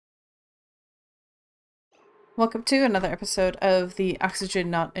Welcome to another episode of the Oxygen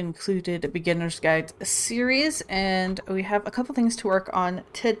Not Included Beginner's Guide series, and we have a couple things to work on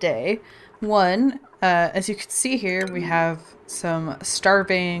today. One, as you can see here, we have some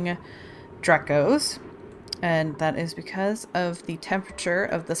starving dreckos, and that is because of the temperature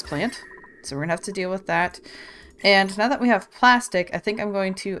of this plant, so we're gonna have to deal with that. And now that we have plastic, I think I'm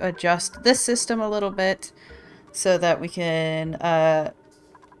going to adjust this system a little bit so that we can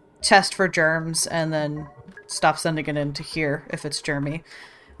test for germs and then stop sending it into here if it's germy.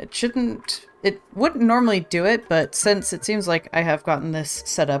 It wouldn't normally do it, but since it seems like I have gotten this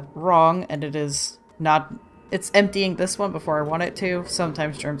set up wrong and it is not, it's emptying this one before I want it to,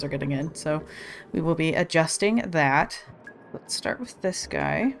 sometimes germs are getting in. So we will be adjusting that. Let's start with this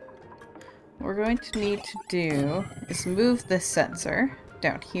guy. What we're going to need to do is move this sensor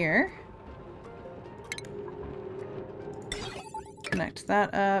down here. Connect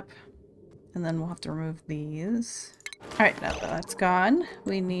that up. And then we'll have to remove these. Alright, now that that's gone,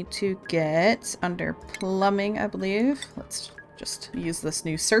 we need to get under plumbing, I believe. Let's just use this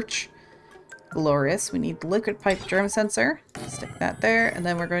new search. Glorious. We need liquid pipe germ sensor. Stick that there. And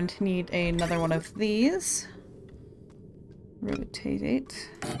then we're going to need another one of these. Rotate it.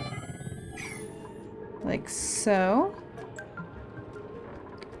 Like so.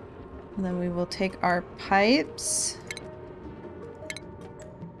 And then we will take our pipes.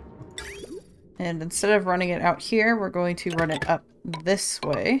 And instead of running it out here, we're going to run it up this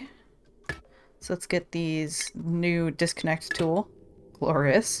way. So let's get these new disconnect tool.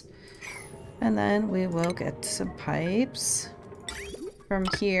 Glorious. And then we will get some pipes from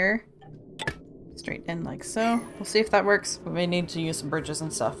here. Straight in like so. We'll see if that works. We may need to use some bridges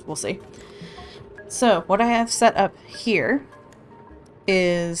and stuff. We'll see. So what I have set up here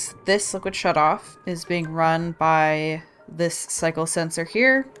is this liquid shutoff is being run by this cycle sensor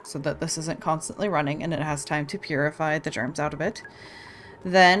here so that this isn't constantly running and it has time to purify the germs out of it.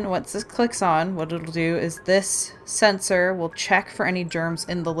 Then once this clicks on, what it'll do is this sensor will check for any germs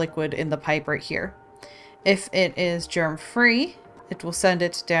in the liquid in the pipe right here. If it is germ free, it will send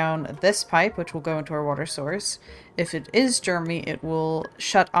it down this pipe, which will go into our water source. If it is germy, it will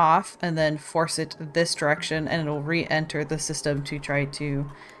shut off and then force it this direction, and it'll re-enter the system to try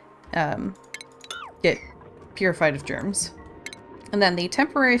to get purified of germs. And then the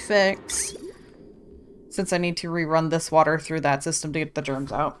temporary fix, since I need to rerun this water through that system to get the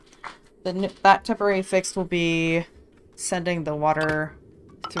germs out, then that temporary fix will be sending the water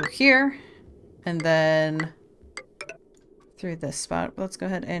through here and then through this spot. Let's go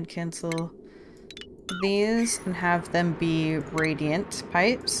ahead and cancel these and have them be radiant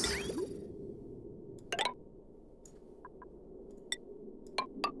pipes.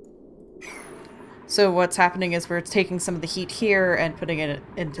 So what's happening is we're taking some of the heat here and putting it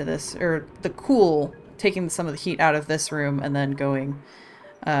into this, or the cool, taking some of the heat out of this room and then going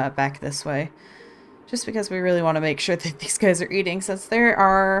back this way. Just because we really want to make sure that these guys are eating, since they're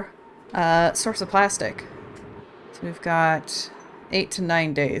our source of plastic. So we've got 8 to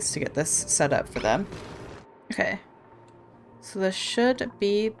 9 days to get this set up for them. Okay. So this should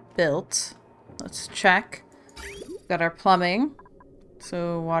be built. Let's check. We've got our plumbing.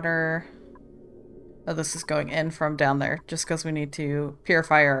 So water... Oh, this is going in from down there, just because we need to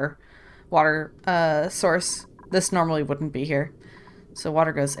purify our water source. This normally wouldn't be here. So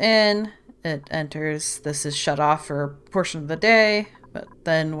water goes in, it enters, this is shut off for a portion of the day, but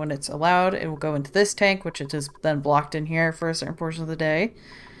then when it's allowed, it will go into this tank, which it is then blocked in here for a certain portion of the day.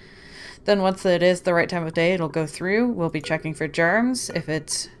 Then once it is the right time of day, it'll go through. We'll be checking for germs. If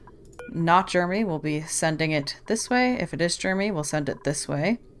it's not germy, we'll be sending it this way. If it is germy, we'll send it this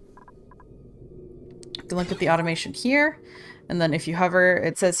way. You can look at the automation here, and then if you hover,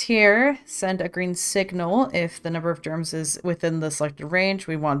 it says here, send a green signal if the number of germs is within the selected range.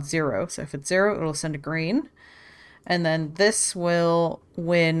 We want 0. So if it's 0, it'll send a green. And then this will,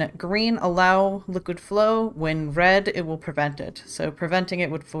 when green, allow liquid flow. When red, it will prevent it. So preventing it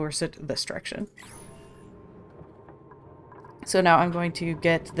would force it this direction. So now I'm going to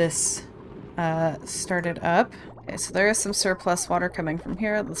get this started up. Okay, so there is some surplus water coming from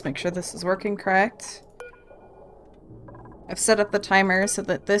here. Let's make sure this is working correct. I've set up the timer so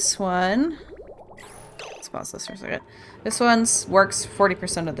that this one... Let's pause this for a second. This one works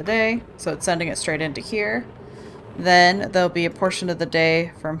 40% of the day, so it's sending it straight into here. Then there'll be a portion of the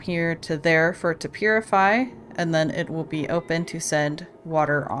day from here to there for it to purify, and then it will be open to send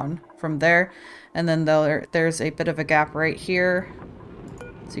water on from there. And then there's a bit of a gap right here,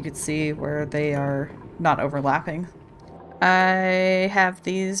 so you can see where they are not overlapping. I have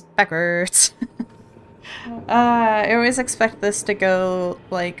these backwards. I always expect this to go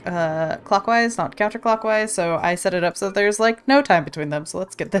like clockwise, not counterclockwise, so I set it up so there's like no time between them. So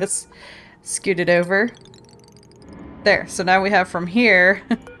let's get this scooted over. There, so now we have from here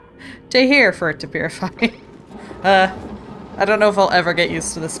to here for it to purify. I don't know if I'll ever get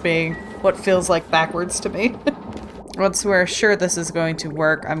used to this being what feels like backwards to me. Once we're sure this is going to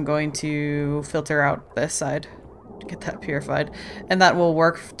work, I'm going to filter out this side to get that purified. And that will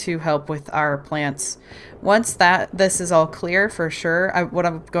work to help with our plants. Once this is all clear for sure, what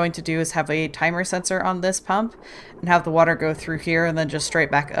I'm going to do is have a timer sensor on this pump and have the water go through here and then just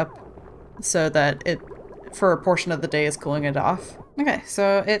straight back up so that it, for a portion of the day, is cooling it off. Okay,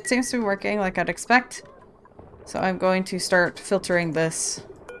 so it seems to be working like I'd expect. So I'm going to start filtering this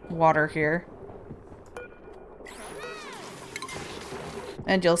water here.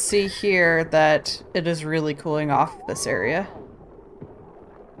 And you'll see here that it is really cooling off this area.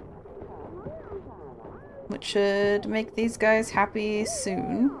 Which should make these guys happy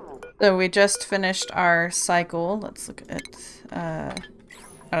soon. So we just finished our cycle. Let's look at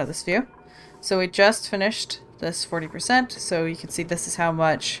out of this view. So we just finished this 40%. So you can see this is how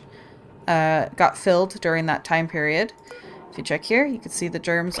much got filled during that time period. If you check here, you can see the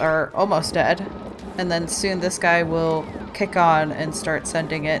germs are almost dead. And then soon this guy will kick on and start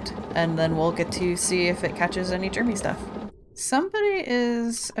sending it. And then we'll get to see if it catches any germy stuff. Somebody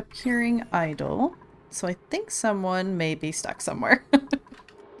is appearing idle. So I think someone may be stuck somewhere.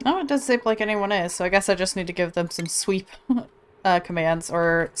 No, it doesn't seem like anyone is. So I guess I just need to give them some sweep commands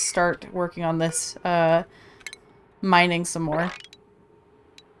or start working on this mining some more.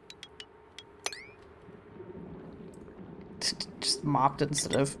 Just mopped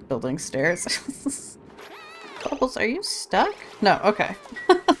instead of building stairs. Bubbles, are you stuck? No, okay.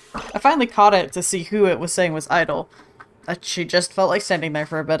 I finally caught it to see who it was saying was idle. She just felt like standing there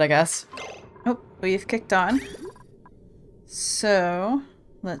for a bit, I guess. Oh, we've kicked on. So,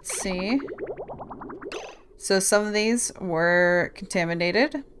 let's see. So some of these were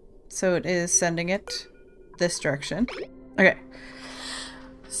contaminated. So it is sending it this direction. Okay.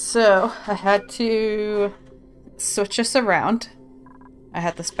 So, I had to switch this around. I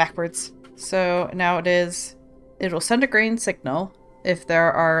had this backwards. So now it'll send a green signal if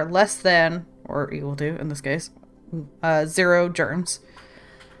there are less than, or equal to in this case, 0 germs.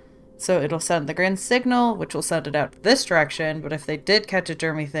 So it'll send the green signal, which will send it out this direction, but if they did catch a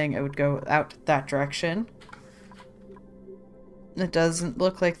germy thing, it would go out that direction. It doesn't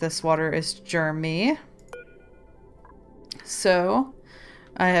look like this water is germy. So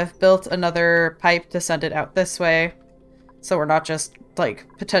I have built another pipe to send it out this way, so we're not just, like,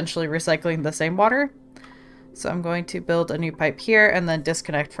 potentially recycling the same water. So I'm going to build a new pipe here and then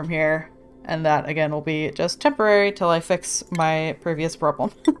disconnect from here, and that, again, will be just temporary till I fix my previous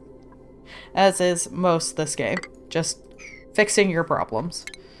problem. As is most this game. Just fixing your problems.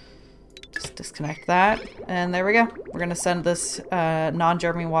 Just disconnect that, and there we go. We're going to send this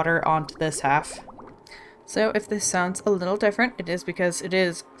non-germy water onto this half. So if this sounds a little different, it is because it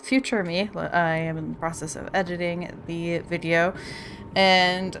is future me. I am in the process of editing the video,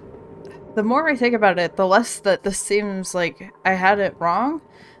 and the more I think about it, the less that this seems like I had it wrong.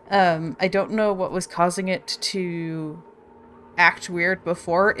 I don't know what was causing it to act weird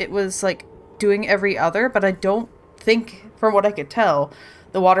before. It was like doing every other, but I don't think, from what I could tell,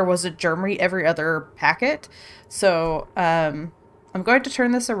 the water wasn't germy every other packet. So I'm going to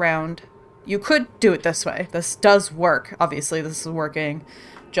turn this around. You could do it this way. This does work. Obviously, this is working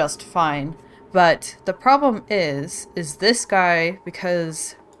just fine. But the problem is this guy,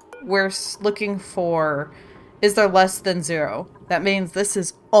 because we're looking for, is there less than 0? That means this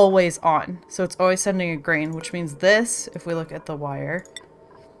is always on. So it's always sending a green, which means this, if we look at the wire,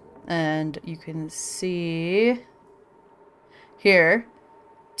 and you can see here,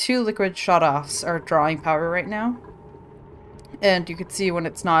 2 liquid shut-offs are drawing power right now. And you can see when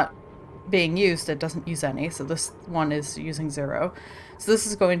it's not being used, it doesn't use any, so this one is using 0. So this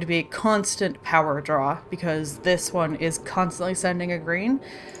is going to be a constant power draw because this one is constantly sending a green.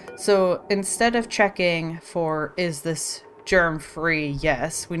 So instead of checking for, is this germ free?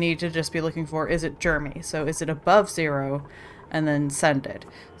 Yes, we need to just be looking for, is it germy? So is it above 0? And then send it.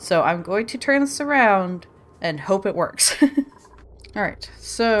 So I'm going to turn this around and hope it works. Alright,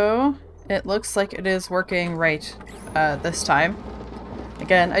 so it looks like it is working right this time.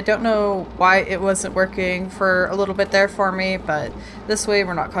 Again, I don't know why it wasn't working for a little bit there for me, but this way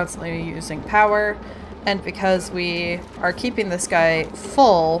we're not constantly using power. And because we are keeping this guy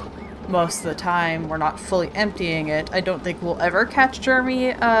full most of the time, we're not fully emptying it. I don't think we'll ever catch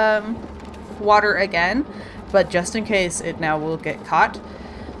germy water again, but just in case, it now will get caught.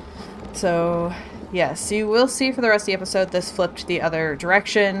 So yes, you will see for the rest of the episode this flipped the other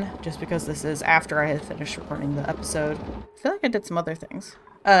direction, just because this is after I had finished recording the episode. I feel like I did some other things.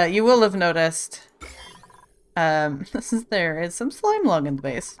 You will have noticed, there is some slime lung in the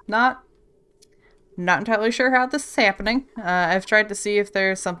base. Not entirely sure how this is happening. I've tried to see if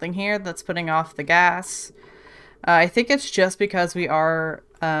there's something here that's putting off the gas. I think it's just because we are,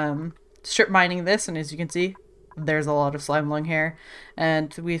 strip mining this, and as you can see, there's a lot of slime lung here,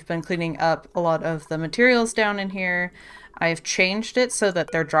 and we've been cleaning up a lot of the materials down in here. I've changed it so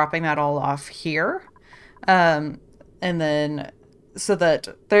that they're dropping that all off here, and then so that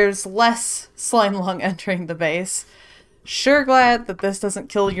there's less slime lung entering the base. Sure glad that this doesn't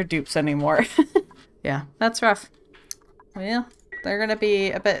kill your dupes anymore. Yeah, that's rough. Well, they're gonna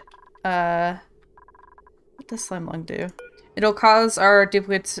be a bit, what does slime lung do? It'll cause our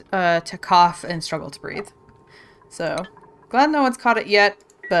duplicates to cough and struggle to breathe. So, glad no one's caught it yet,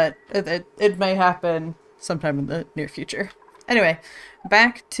 but it may happen sometime in the near future. Anyway,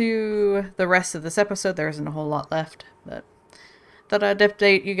 back to the rest of this episode. There isn't a whole lot left, but thought I'd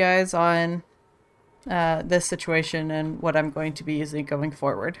update you guys on this situation and what I'm going to be using going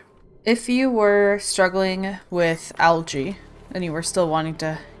forward. If you were struggling with algae, and you were still wanting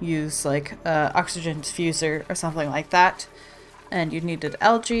to use like oxygen diffuser or something like that, and you needed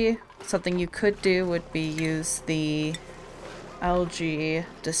algae, something you could do would be use the algae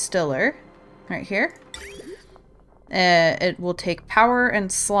distiller right here. It will take power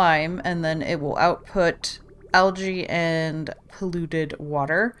and slime, and then it will output algae and polluted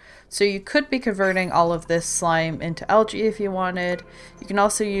water. So you could be converting all of this slime into algae if you wanted. You can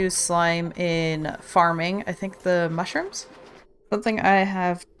also use slime in farming, I think the mushrooms. Something I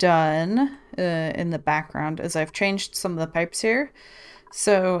have done in the background is I've changed some of the pipes here.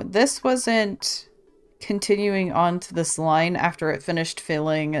 So this wasn't continuing on to this line after it finished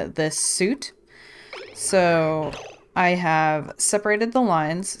filling this suit. So I have separated the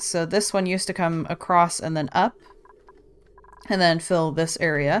lines. So this one used to come across and then up and then fill this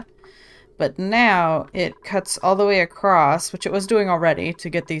area. But now it cuts all the way across, which it was doing already to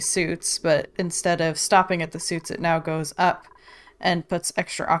get these suits, but instead of stopping at the suits, it now goes up and puts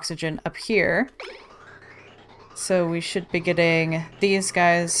extra oxygen up here. So we should be getting these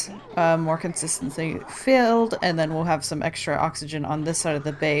guys more consistently filled, and then we'll have some extra oxygen on this side of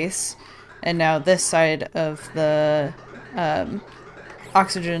the base. And now this side of the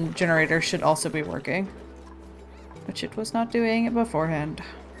oxygen generator should also be working, which it was not doing beforehand.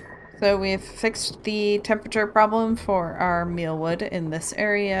 So we've fixed the temperature problem for our mealwood in this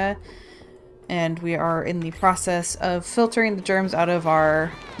area, and we are in the process of filtering the germs out of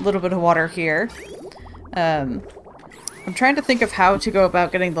our little bit of water here. I'm trying to think of how to go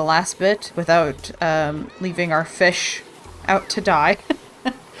about getting the last bit without leaving our fish out to die.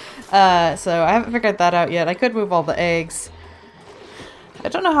 So I haven't figured that out yet. I could move all the eggs. I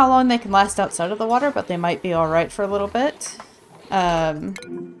don't know how long they can last outside of the water, but they might be alright for a little bit.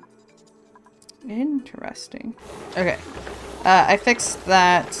 Interesting. Okay. I fixed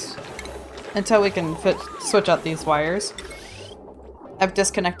that until we can switch out these wires. I've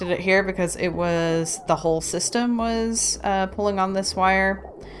disconnected it here because it was the whole system was pulling on this wire.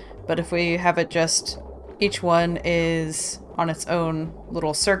 But if we have it just, each one is on its own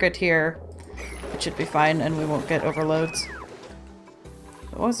little circuit here, it should be fine and we won't get overloads.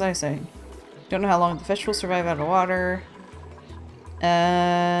 What was I saying? Don't know how long the fish will survive out of water.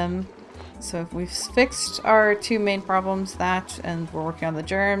 So we've fixed our two main problems, that and we're working on the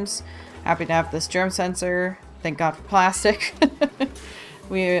germs. Happy to have this germ sensor. Thank God for plastic.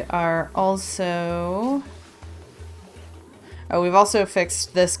 We are also... Oh, we've also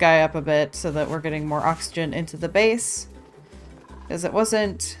fixed this guy up a bit so that we're getting more oxygen into the base. Because it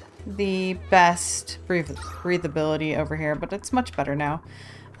wasn't the best breathability over here, but it's much better now.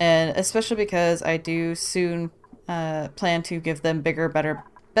 And especially because I do soon plan to give them bigger, better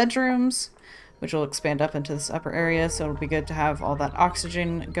bedrooms, which will expand up into this upper area, so it'll be good to have all that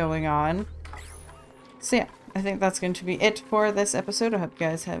oxygen going on. So yeah, I think that's going to be it for this episode. I hope you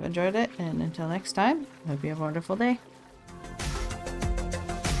guys have enjoyed it, and until next time, I hope you have a wonderful day.